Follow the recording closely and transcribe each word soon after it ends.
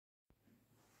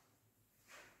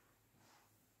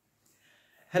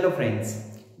Hello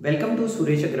friends, welcome to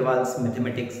Suresh Aggarwal's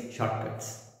Mathematics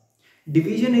Shortcuts.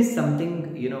 Division is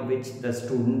something which the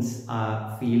students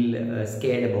feel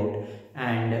scared about,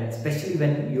 and especially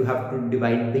when you have to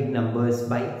divide big numbers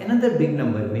by another big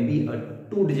number, maybe a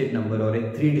 2-digit number or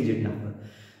a 3-digit number.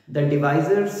 The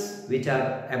divisors which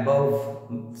are above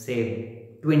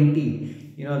say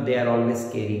 20, they are always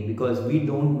scary because we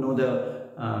don't know the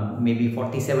maybe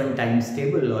 47 times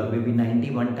table or maybe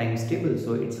 91 times table,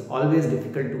 so it's always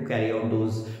difficult to carry out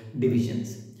those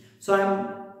divisions. So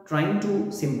I'm trying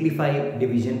to simplify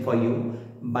division for you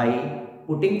by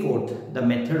putting forth the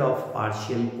method of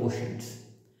partial quotients.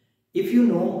 If you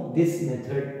know this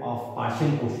method of partial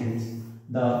quotients,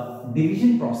 the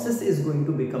division process is going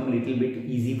to become a little bit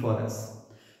easy for us.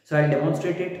 So I'll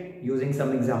demonstrate it using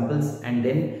some examples and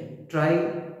then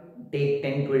take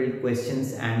 10-12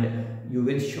 questions, and you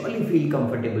will surely feel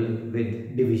comfortable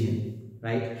with division,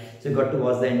 right? So you got to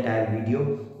watch the entire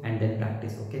video and then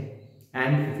practice, okay?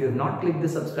 And if you have not clicked the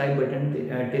subscribe button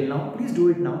till now, please do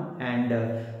it now, and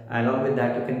along with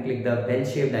that you can click the bell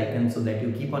shaped icon so that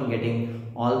you keep on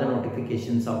getting all the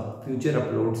notifications of future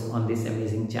uploads on this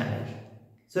amazing channel.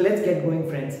 So let's get going,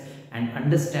 friends, and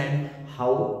understand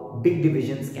how big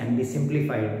divisions can be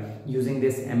simplified using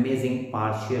this amazing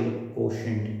partial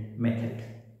quotient method.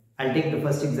 I'll take the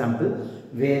first example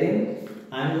wherein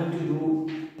I'm going to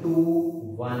do 2,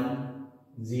 1,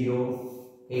 0,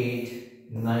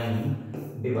 8,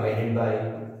 9 divided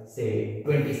by say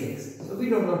 26. So we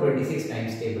don't know 26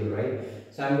 times table, right?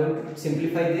 So I'm going to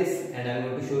simplify this and I'm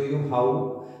going to show you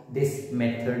how this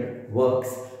method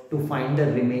works to find the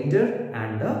remainder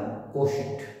and the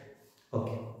quotient.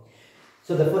 Okay.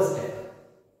 So the first step,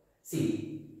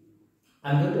 see,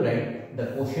 I'm going to write the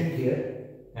quotient here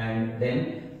and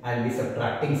then I'll be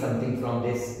subtracting something from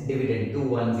this dividend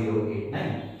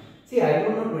 21089. See, I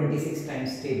don't know 26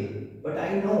 times table, but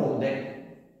I know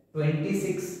that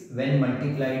 26 when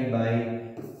multiplied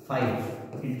by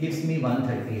 5, it gives me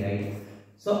 130, right?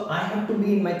 So I have to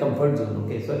be in my comfort zone,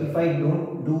 okay? So if I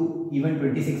don't do even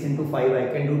 26 into 5, I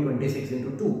can do 26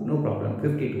 into 2, no problem,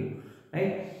 52,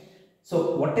 right?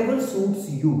 So whatever suits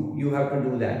you, you have to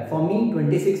do that. For me,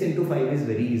 26 into 5 is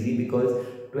very easy because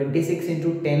 26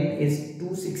 into 10 is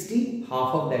 260,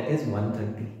 half of that is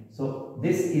 130. So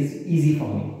this is easy for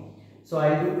me. So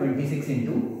I'll do 26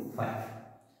 into 5.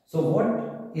 So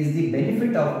what is the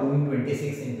benefit of doing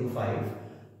 26 into 5?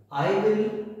 I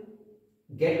will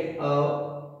get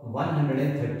a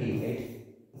 130, right?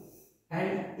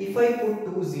 And if I put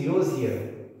 2 zeros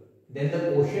here, then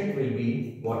the quotient will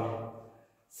be what?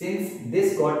 Since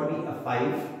this got me a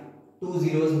 5, 2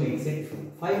 zeros makes it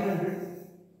 500.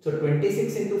 So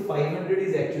 26 into 500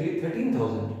 is actually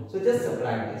 13,000. So just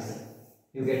subtract this.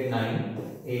 You get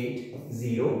 9, 8,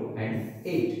 0 and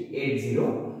 8. 8,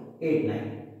 0, 8,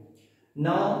 9.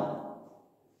 Now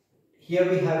here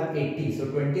we have 80. So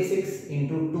 26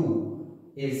 into 2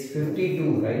 is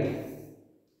 52, right?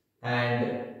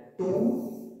 And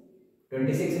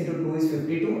 26 into 2 is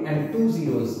 52 and 2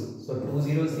 zeros. So 2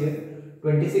 zeros here.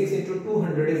 26 into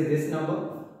 200 is this number.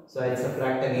 So I'll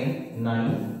subtract again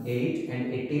 9, 8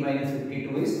 and 80 minus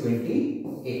 52 is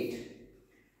 28.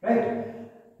 Right?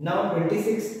 Now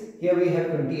 26, here we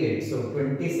have 28. So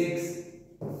 26,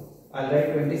 I'll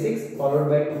write 26 followed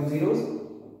by 2 zeros.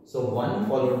 So 1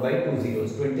 followed by 2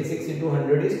 zeros. 26 into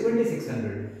 100 is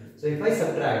 2600. So if I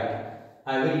subtract,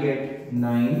 I will get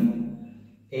 9,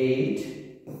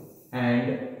 8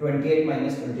 and 28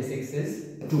 minus 26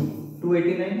 is 2.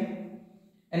 289.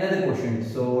 Another quotient,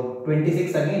 so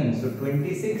 26 again, so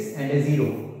 26 and a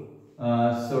 0,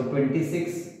 so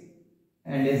 26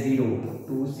 and a 0,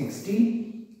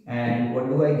 260, and what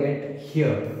do I get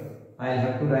here? I'll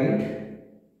have to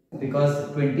write,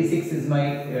 because 26 is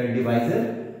my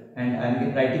divisor and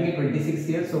I'm writing a 26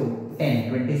 here, so 10,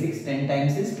 26 10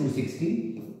 times is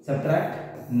 260,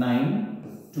 subtract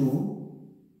 9, 2,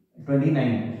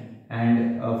 29,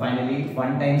 and finally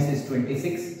 1 times is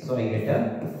 26, so I get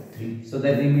a 3. So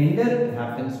the remainder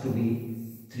happens to be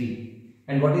 3.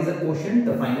 And what is the quotient?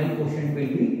 The final quotient will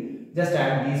be, just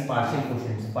add these partial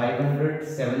quotients, 500,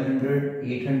 700,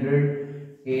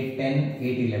 800, 810,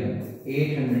 811.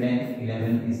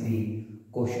 811 is the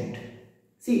quotient.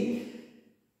 See,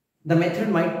 the method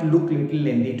might look little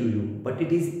lengthy to you, but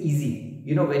it is easy.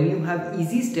 When you have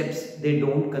easy steps, they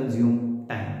don't consume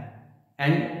time.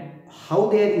 And how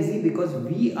they are easy? Because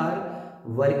we are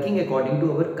working according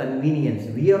to our convenience.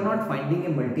 We are not finding a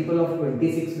multiple of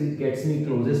 26 which gets me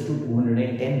closest to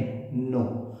 210.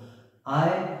 No.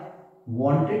 I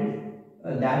wanted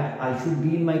that I should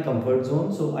be in my comfort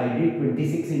zone. So I did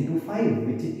 26 into 5,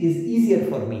 which is easier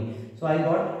for me. So I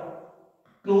got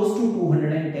close to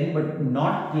 210 but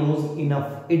not close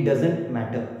enough. It doesn't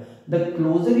matter. The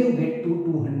closer you get to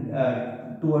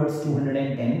 200 towards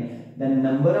 210, the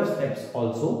number of steps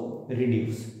also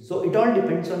reduce. So it all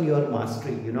depends on your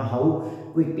mastery, how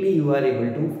quickly you are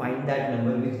able to find that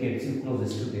number which gets you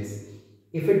closest to this.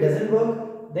 If it doesn't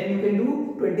work, then you can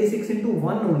do 26 into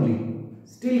 1 only.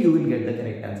 Still you will get the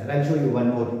correct answer. I'll show you one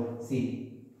more.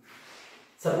 See,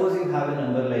 suppose you have a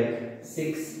number like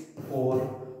 6,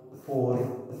 4, 4,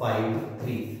 5,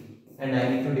 3 and I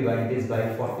need to divide this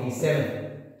by 47.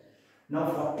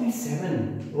 Now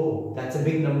 47, oh, that's a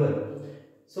big number.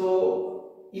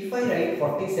 So if I write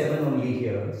 47 only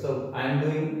here, so I am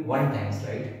doing 1 times,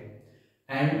 right?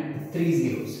 And 3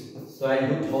 zeros. So I'll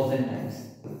do 1000 times.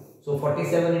 So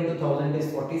 47 into 1000 is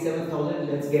 47,000.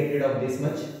 Let's get rid of this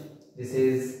much. This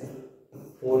is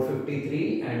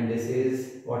 453 and this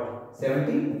is what?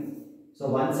 70. So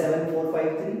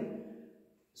 17453.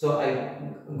 So I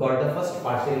got the first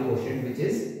partial quotient which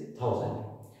is 1000.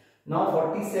 Now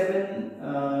 47,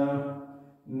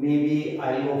 maybe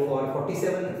I'll go for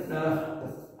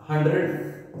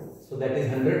 4700. So that is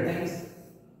 100 times,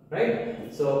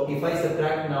 right? So if I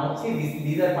subtract now, see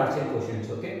these are partial quotients,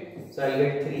 okay? So I'll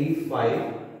get 3,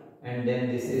 5 and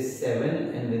then this is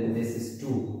 7 and then this is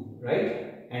 2,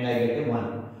 right? And I get a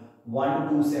 1.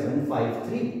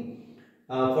 12753.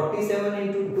 47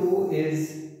 into 2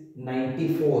 is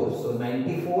 94. So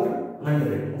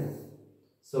 9400.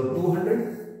 So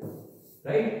 200,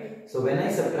 right? So when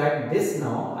I subtract this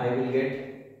now, I will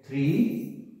get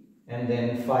 3 and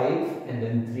then 5 and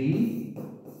then 3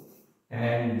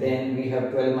 and then we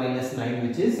have 12 minus 9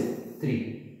 which is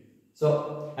 3.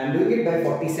 So I am doing it by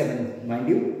 47, mind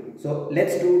you. So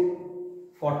let's do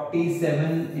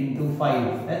 47 into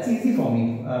 5. That's easy for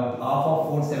me. Half of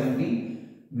 470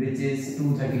 which is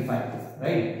 235,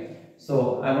 right?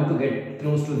 So I want to get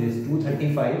close to this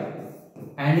 235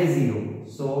 and a 0.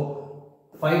 So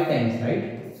 5 times,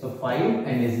 right? So 5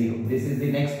 and a 0. This is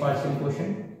the next partial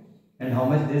quotient. And how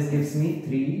much this gives me?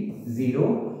 3,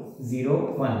 0,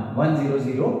 0, 1. 1, 0,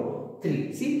 0,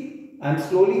 3. See, I am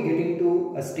slowly getting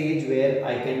to a stage where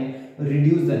I can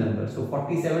reduce the number. So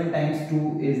 47 times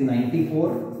 2 is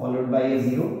 94 followed by a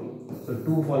 0. So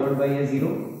 2 followed by a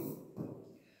 0.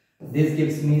 This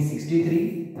gives me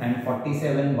 63 and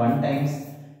 47 1 times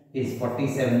is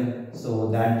 47.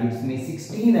 So that gives me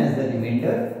 16 as the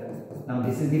remainder. Now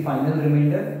this is the final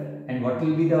remainder. And what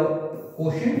will be the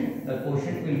quotient? The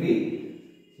quotient will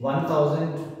be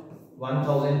 1000,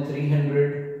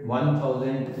 1300,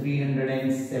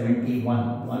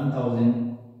 1371.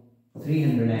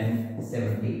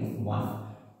 1371.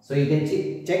 So you can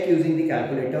check using the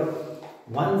calculator.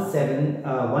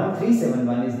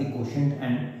 1371 is the quotient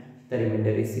and the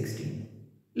remainder is 16.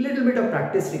 Little bit of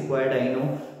practice required, I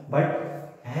know,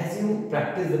 but as you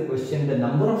practice the question, the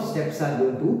number of steps are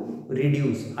going to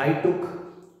reduce. I took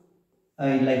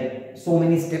like so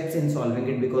many steps in solving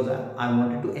it because I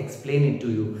wanted to explain it to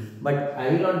you, but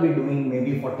I will not be doing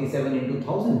maybe 47 into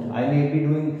 1000. I may be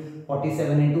doing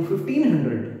 47 into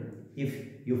 1500 if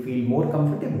you feel more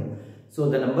comfortable. So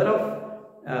the number of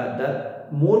the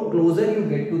more closer you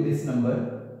get to this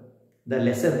number, the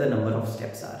lesser the number of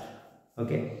steps are.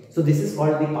 Okay, so this is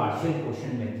called the partial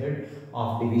quotient method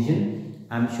of division.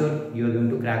 I'm sure you are going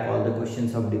to crack all the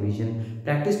questions of division.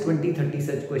 Practice 20-30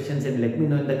 such questions and let me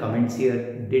know in the comments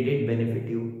here, did it benefit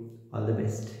you? All the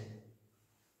best.